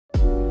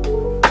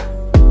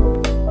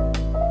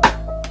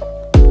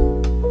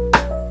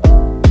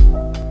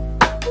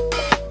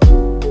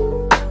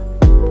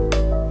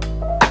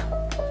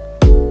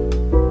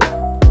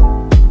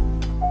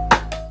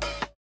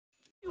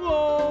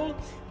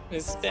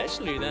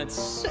especially that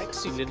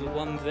sexy little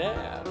one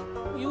there.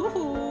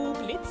 Yoo-hoo,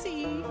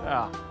 Blitzy.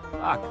 Oh,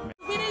 fuck me.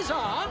 Winners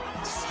are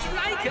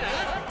Striker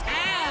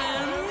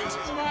and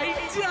my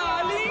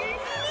darling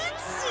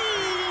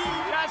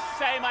Blitzy. Just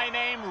say my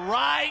name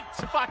right,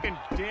 fucking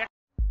dick.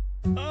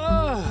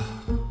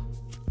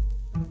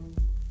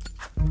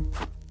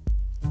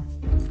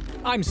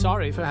 I'm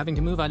sorry for having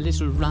to move our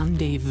little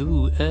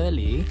rendezvous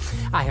early.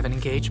 I have an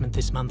engagement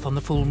this month on the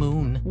full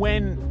moon.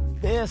 When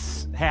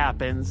this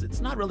happens,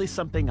 it's not really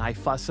something I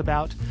fuss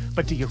about,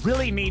 but do you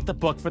really need the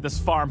book for this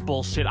farm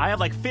bullshit? I have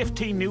like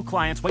 15 new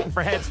clients waiting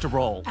for heads to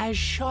roll. As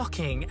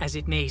shocking as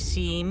it may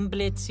seem,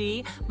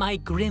 Blitzy, my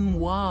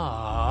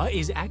grimoire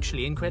is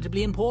actually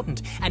incredibly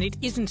important, and it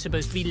isn't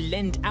supposed to be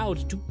lent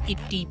out to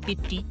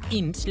itty-bitty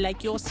ints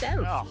like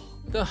yourself. Oh.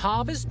 The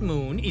harvest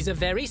moon is a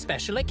very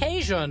special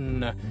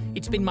occasion.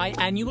 It's been my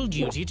annual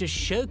duty to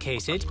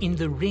showcase it in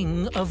the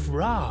Ring of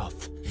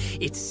Wrath.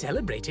 It's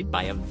celebrated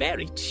by a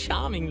very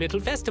charming little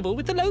festival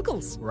with the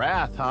locals.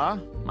 Wrath, huh?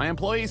 My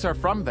employees are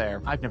from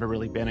there. I've never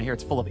really been. I hear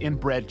it's full of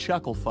inbred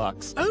chuckle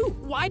fucks. Oh,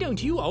 why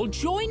don't you all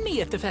join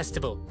me at the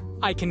festival?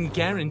 I can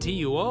guarantee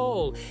you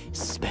all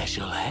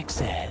special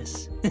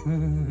access.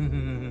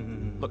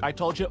 Look, I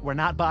told you, we're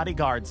not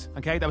bodyguards,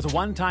 okay? That was a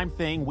one-time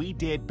thing we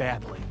did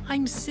badly.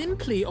 I'm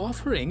simply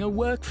offering a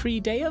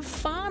work-free day of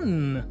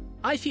fun.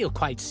 I feel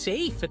quite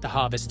safe at the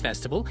Harvest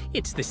Festival.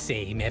 It's the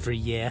same every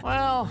year.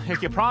 Well,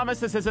 if you promise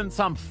this isn't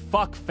some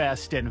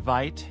fuckfest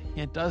invite,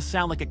 it does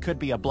sound like it could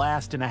be a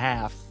blast and a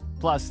half.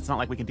 Plus, it's not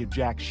like we can do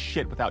jack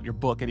shit without your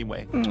book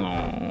anyway. Oh,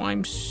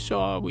 I'm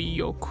sorry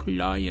your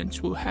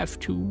clients will have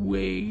to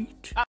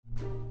wait.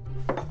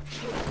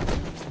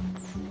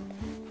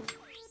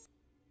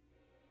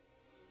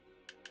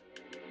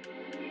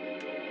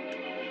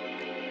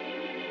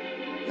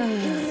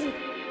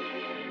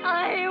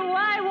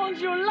 Why won't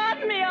you love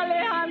me,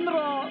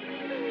 Alejandro?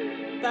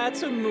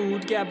 That's a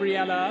mood,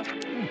 Gabriella.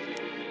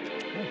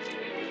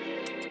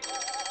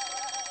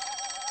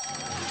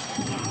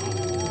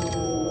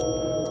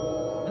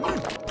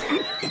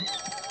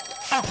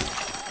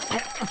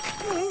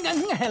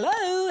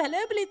 Hello,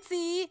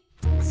 Blitzy.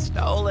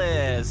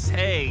 Stolas,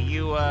 hey,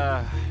 you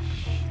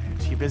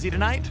busy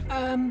tonight?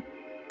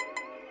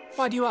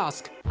 Why do you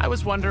ask? I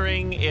was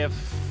wondering if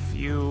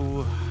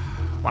you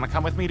want to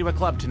come with me to a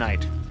club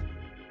tonight.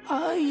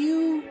 Are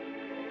you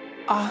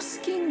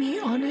asking me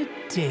on a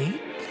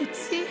date,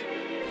 Blitzy?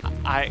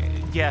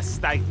 Yes,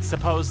 I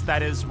suppose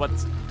that is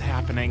what's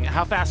happening.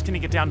 How fast can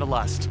you get down to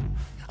Lust?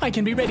 I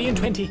can be ready in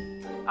 20.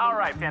 All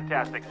right,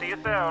 fantastic. See you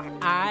soon.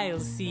 I'll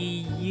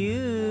see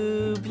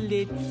you,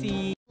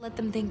 Blitzy. Let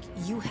them think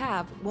you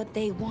have what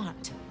they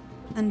want.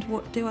 And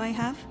what do I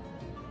have?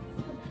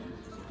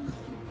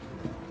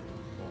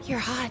 You're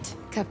hot,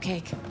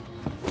 Cupcake.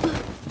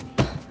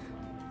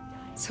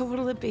 So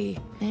what'll it be,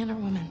 man or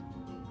woman?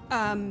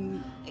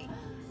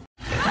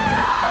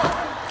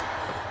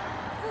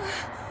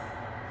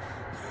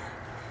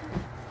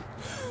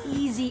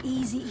 Easy,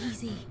 easy,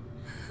 easy.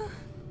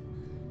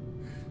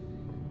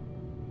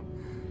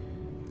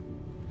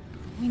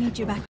 We need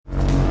you back.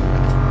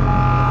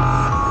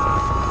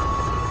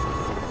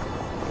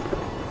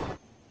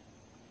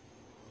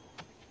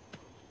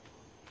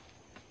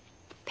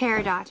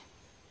 Peridot.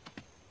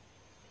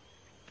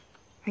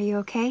 Are you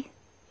okay?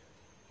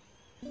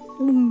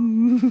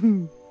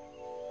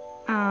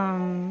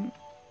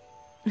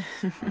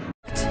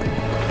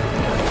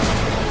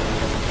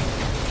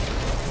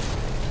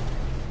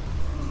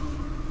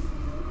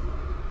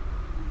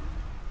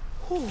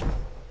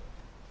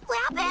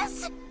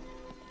 Lapis!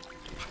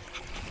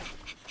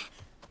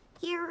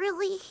 You're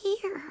really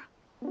here.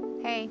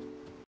 Hey.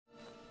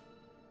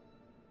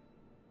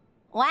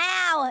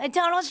 Wow, a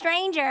total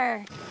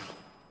stranger.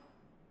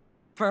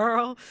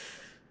 Pearl.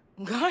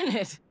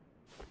 Garnet.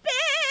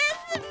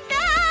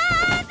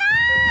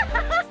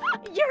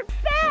 You're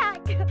back!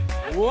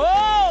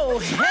 Whoa!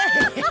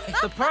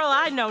 The Pearl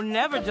I know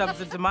never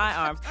jumps into my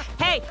arms.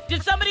 Hey,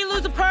 did somebody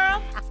lose a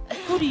Pearl?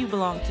 Who do you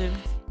belong to?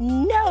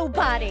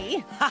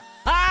 Nobody.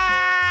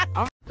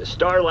 The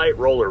Starlight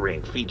Roller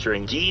Rink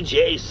featuring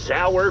DJ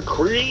Sour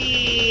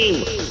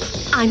Cream.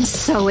 I'm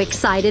so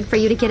excited for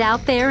you to get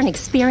out there and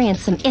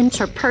experience some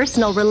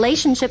interpersonal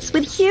relationships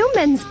with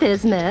humans,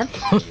 Bismuth.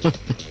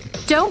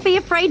 Don't be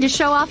afraid to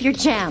show off your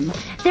gem.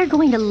 They're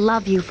going to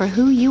love you for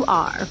who you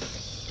are.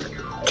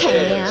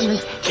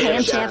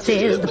 Camshaft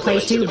is the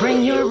place to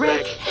bring your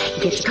wreck.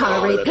 Get your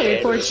car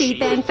repaired for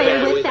cheap and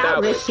fair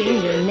without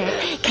risking your neck.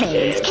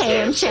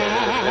 Camshafts.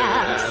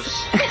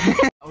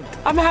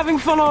 I'm having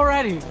fun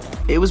already.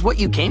 It was what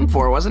you came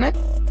for, wasn't it?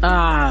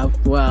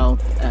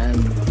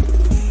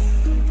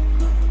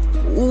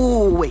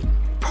 Ooh, wait.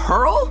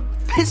 Pearl?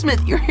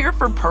 Bismuth, you're here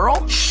for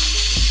Pearl?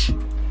 Shh!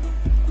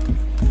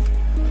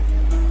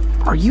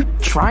 Are you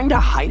trying to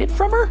hide it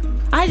from her?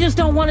 I just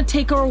don't want to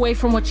take her away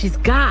from what she's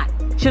got.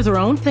 She has her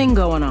own thing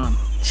going on.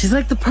 She's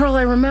like the Pearl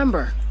I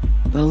remember,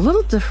 but a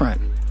little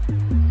different.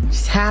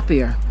 She's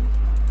happier.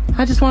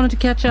 I just wanted to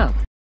catch up.